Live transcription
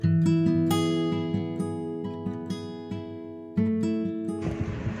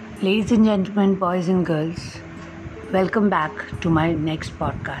Ladies and gentlemen, boys and girls, welcome back to my next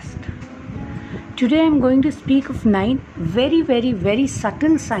podcast. Today I'm going to speak of 9 very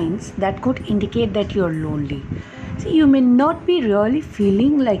subtle signs that could indicate that you're lonely. See, you may not be really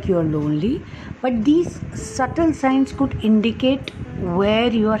feeling like you're lonely, but these subtle signs could indicate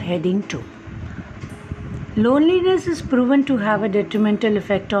where you are heading to. Loneliness is proven to have a detrimental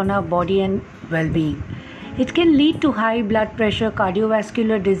effect on our body and well-being. It can lead to high blood pressure,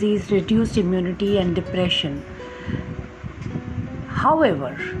 cardiovascular disease, reduced immunity, and depression.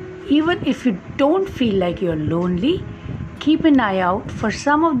 However, even if you don't feel like you're lonely, keep an eye out for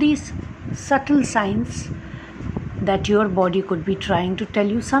some of these subtle signs that your body could be trying to tell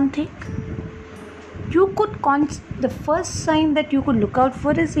you something. The first sign that you could look out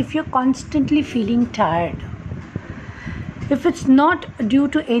for is if you're constantly feeling tired. If it's not due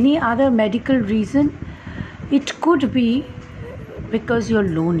to any other medical reason, it could be because you're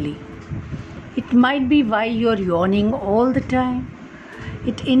lonely. It might be why you're yawning all the time.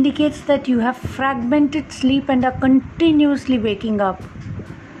 It indicates that you have fragmented sleep and are continuously waking up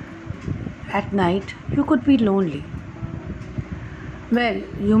at night. You could be lonely. Well,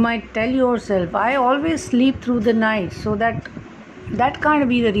 you might tell yourself, I always sleep through the night, so that can't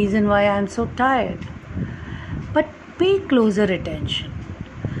be the reason why I'm so tired. But pay closer attention.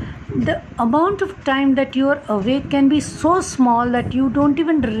 The amount of time that you are awake can be so small that you don't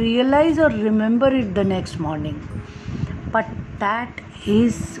even realize or remember it the next morning. But that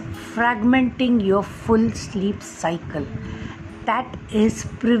is fragmenting your full sleep cycle. That is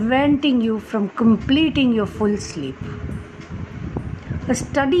preventing you from completing your full sleep. A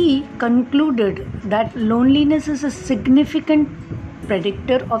study concluded that loneliness is a significant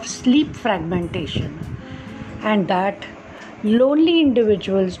predictor of sleep fragmentation, and that lonely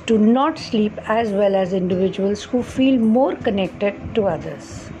individuals do not sleep as well as individuals who feel more connected to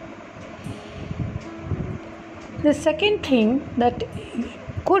others. The second thing that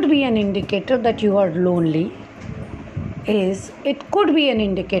could be an indicator that you are lonely is it could be an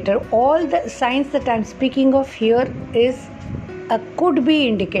indicator. All the signs that I'm speaking of here is could be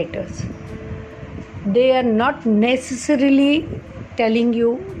indicators. They are not necessarily telling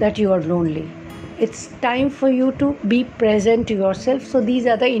you that you are lonely. It's time for you to be present to yourself. So these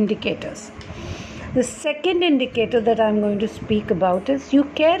are the indicators. The second indicator that I'm going to speak about is you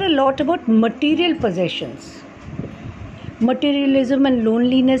care a lot about material possessions. Materialism and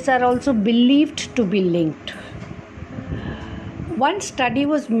loneliness are also believed to be linked. One study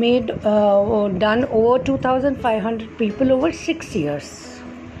was done over 2,500 people over 6 years.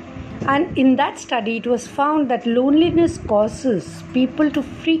 And in that study, it was found that loneliness causes people to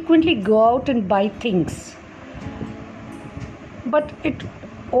frequently go out and buy things. But it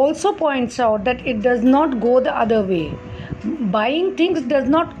also points out that it does not go the other way. Buying things does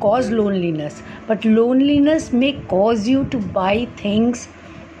not cause loneliness, but loneliness may cause you to buy things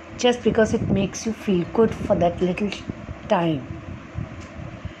just because it makes you feel good for that little time.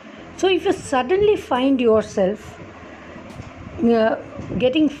 So if you suddenly find yourself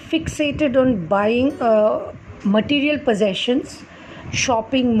getting fixated on buying material possessions,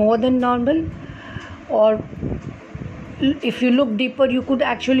 shopping more than normal, or if you look deeper, you could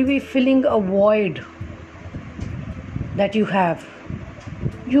actually be filling a void that you have.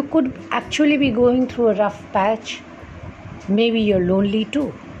 You could actually be going through a rough patch. Maybe you're lonely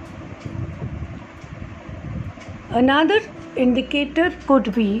too. Another indicator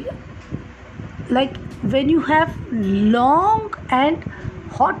could be like when you have long and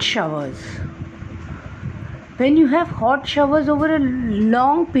hot showers. When you have hot showers over a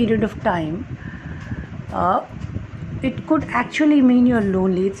long period of time, it could actually mean you're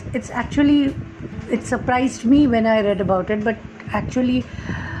lonely. It surprised me when I read about it, but actually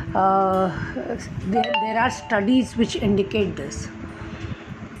there are studies which indicate this.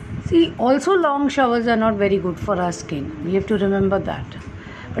 See, also long showers are not very good for our skin. We have to remember that.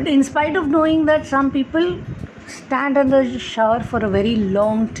 But in spite of knowing that, some people stand under the shower for a very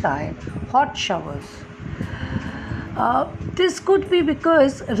long time, hot showers. This could be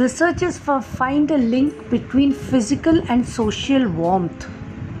because researchers find a link between physical and social warmth.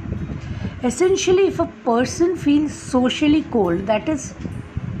 Essentially, if a person feels socially cold, that is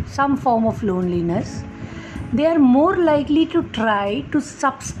some form of loneliness, they are more likely to try to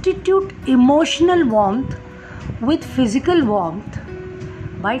substitute emotional warmth with physical warmth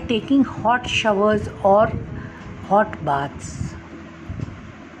by taking hot showers or hot baths.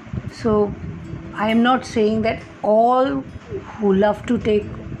 So I am not saying that all who love to take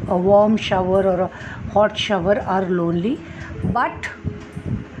a warm shower or a hot shower are lonely, but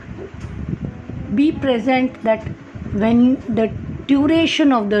be present that when the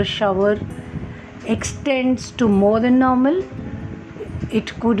duration of the shower extends to more than normal,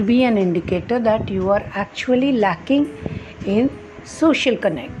 it could be an indicator that you are actually lacking in social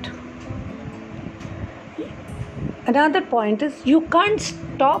connect. Another point is you can't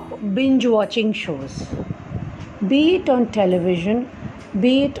stop binge watching shows, be it on television,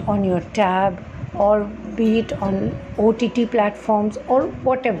 be it on your tab, or be it on OTT platforms or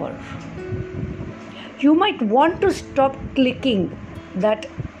whatever. You might want to stop clicking that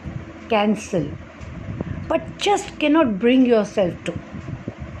cancel, but just cannot bring yourself to.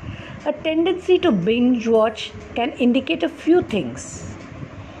 A tendency to binge watch can indicate a few things: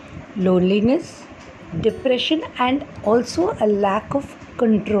 loneliness, depression, and also a lack of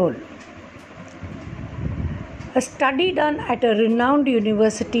control. A study done at a renowned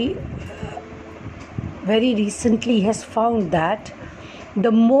university very recently has found that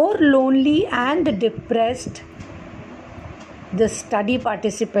the more lonely and depressed the study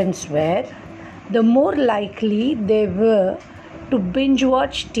participants were, the more likely they were to binge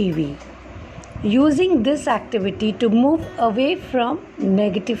watch TV, using this activity to move away from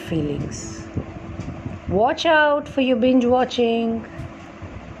negative feelings. Watch out for your binge watching.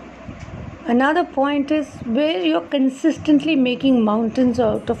 Another point is where you're consistently making mountains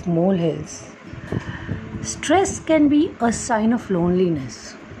out of molehills. Stress can be a sign of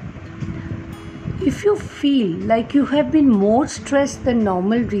loneliness. If you feel like you have been more stressed than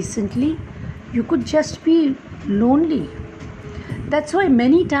normal recently, you could just be lonely. That's why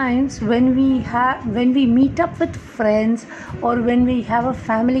many times when we meet up with friends, or when we have a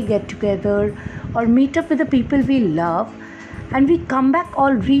family get together, or meet up with the people we love, and we come back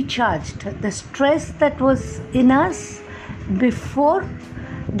all recharged, the stress that was in us before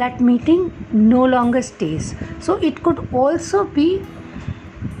that meeting no longer stays. So it could also be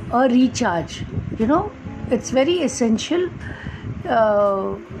a recharge. It's very essential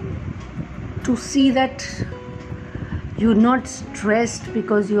to see that you're not stressed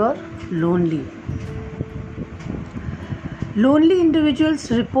because you're lonely. Lonely individuals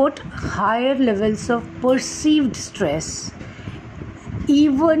report higher levels of perceived stress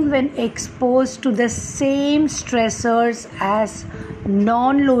even when exposed to the same stressors as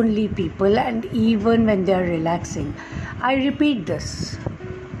non-lonely people, and even when they are relaxing. I repeat this.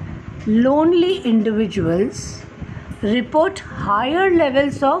 Lonely individuals report higher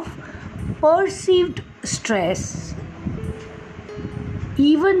levels of perceived stress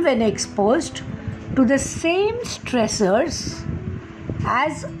even when exposed to the same stressors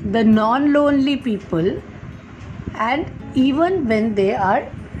as the non-lonely people, and even when they are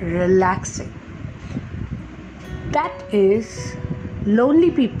relaxing. That is,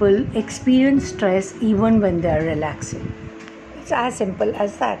 lonely people experience stress even when they are relaxing. It's as simple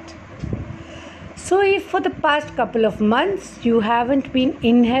as that. So if for the past couple of months you haven't been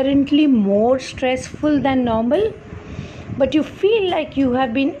inherently more stressful than normal, but you feel like you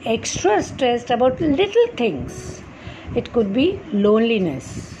have been extra stressed about little things, it could be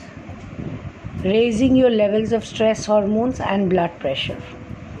loneliness, raising your levels of stress hormones and blood pressure.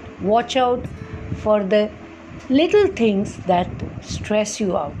 Watch out for the little things that stress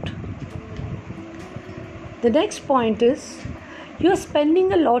you out. The next point is you're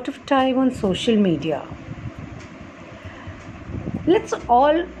spending a lot of time on social media. Let's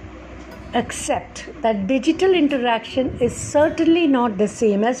all accept that digital interaction is certainly not the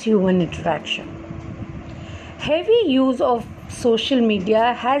same as human interaction. Heavy use of social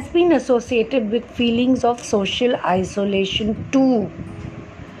media has been associated with feelings of social isolation too.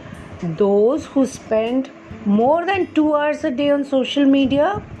 Those who spend more than 2 hours a day on social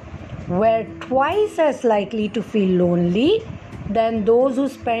media were twice as likely to feel lonely than those who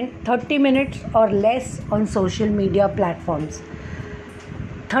spend 30 minutes or less on social media platforms.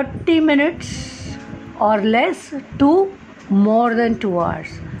 30 minutes or less to more than 2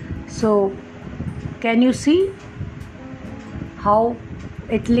 hours. So, can you see how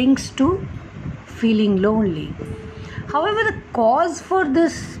it links to feeling lonely? However, the cause for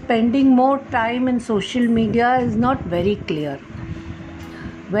this spending more time in social media is not very clear.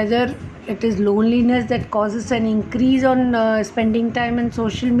 Whether it is loneliness that causes an increase on spending time in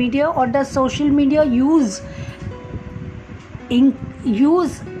social media, or does social media use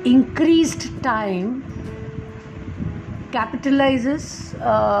increased time capitalizes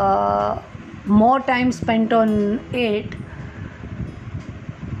more time spent on it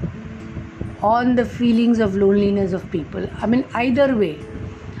on the feelings of loneliness of people. Either way,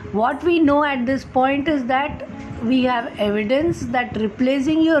 what we know at this point is that we have evidence that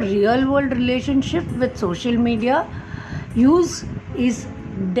replacing your real world relationship with social media use is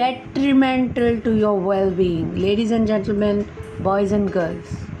detrimental to your well-being. Ladies and gentlemen, boys and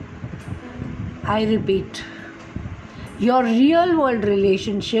girls, I repeat, your real world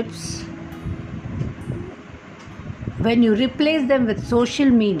relationships, when you replace them with social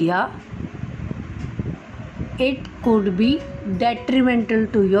media, it could be detrimental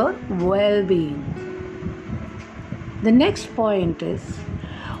to your well-being. The next point is,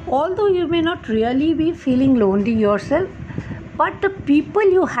 although you may not really be feeling lonely yourself, but the people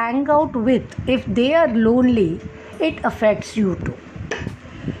you hang out with, if they are lonely, it affects you too.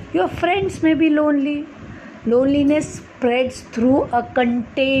 Your friends may be lonely. Loneliness spreads through a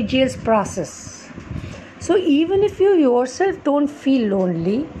contagious process. So even if you yourself don't feel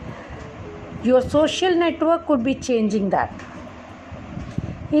lonely, your social network could be changing that.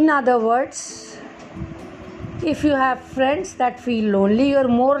 In other words, if you have friends that feel lonely, you're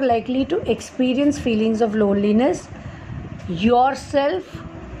more likely to experience feelings of loneliness yourself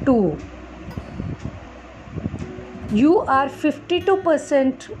too. You are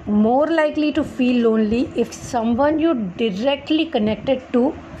 52% more likely to feel lonely if someone you directly connected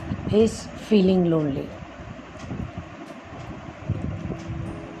to is feeling lonely.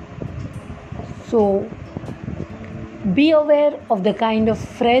 So, be aware of the kind of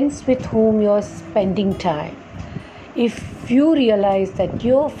friends with whom you're spending time. If you realize that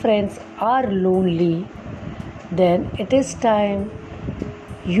your friends are lonely, then it is time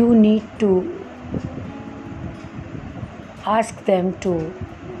you need to ask them to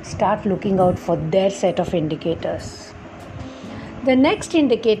start looking out for their set of indicators. The next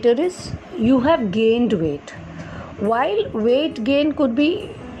indicator is you have gained weight. While weight gain could be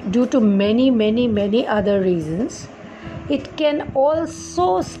due to many other reasons, it can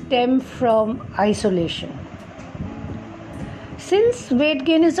also stem from isolation. Since weight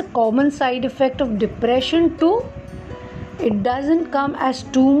gain is a common side effect of depression too, it doesn't come as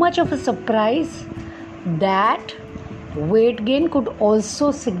too much of a surprise that weight gain could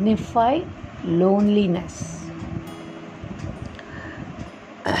also signify loneliness.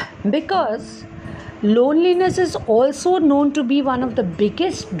 Because loneliness is also known to be one of the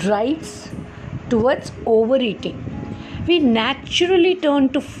biggest drives towards overeating. We naturally turn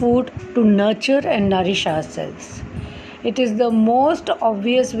to food to nurture and nourish ourselves. It is the most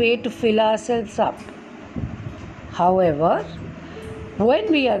obvious way to fill ourselves up. However, when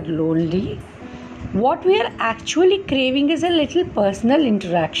we are lonely, what we are actually craving is a little personal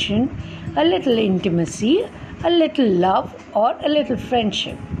interaction, a little intimacy, a little love, or a little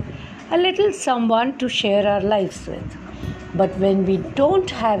friendship, a little someone to share our lives with. But when we don't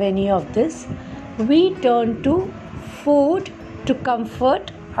have any of this, we turn to food to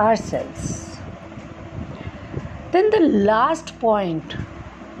comfort ourselves. Then the last point,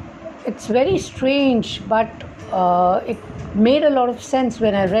 it's very strange, but it made a lot of sense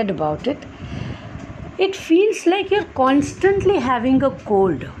when I read about it. It feels like you're constantly having a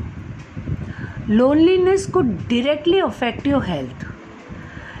cold. Loneliness could directly affect your health.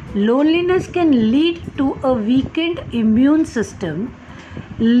 Loneliness can lead to a weakened immune system,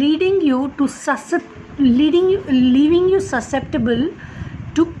 leaving you susceptible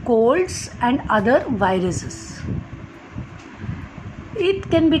to colds and other viruses. It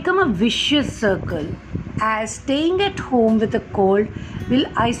can become a vicious circle, as staying at home with a cold will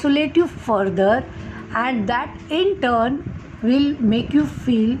isolate you further, and that in turn will make you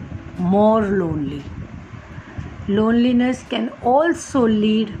feel more lonely. Loneliness can also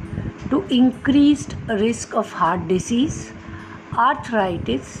lead to increased risk of heart disease,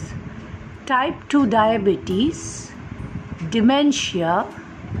 arthritis, type 2 diabetes, dementia,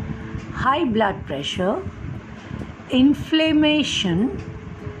 high blood pressure, inflammation,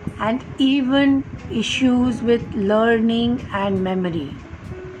 and even issues with learning and memory.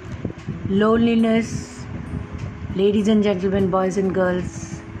 Loneliness, ladies and gentlemen, boys and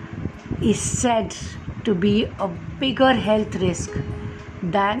girls, is said to be a bigger health risk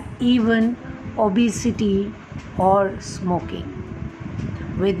than even obesity or smoking.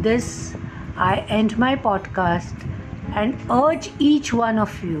 With this, I end my podcast and urge each one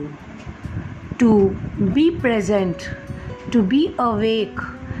of you to be present, to be awake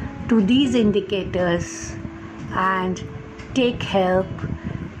to these indicators and take help,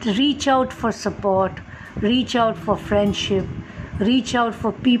 reach out for support, reach out for friendship, reach out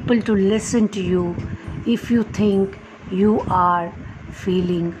for people to listen to you if you think you are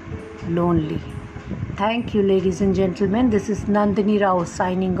feeling lonely. Thank you, ladies and gentlemen. This is Nandini Rao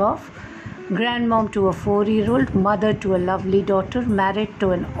signing off. Grandmom to a 4-year-old, mother to a lovely daughter, married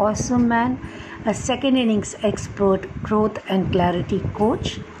to an awesome man, a second innings expert, growth and clarity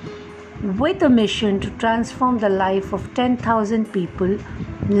coach, with a mission to transform the life of 10,000 people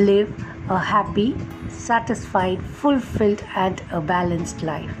live a happy, satisfied, fulfilled, and a balanced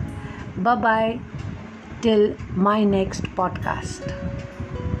life. Bye bye till my next podcast.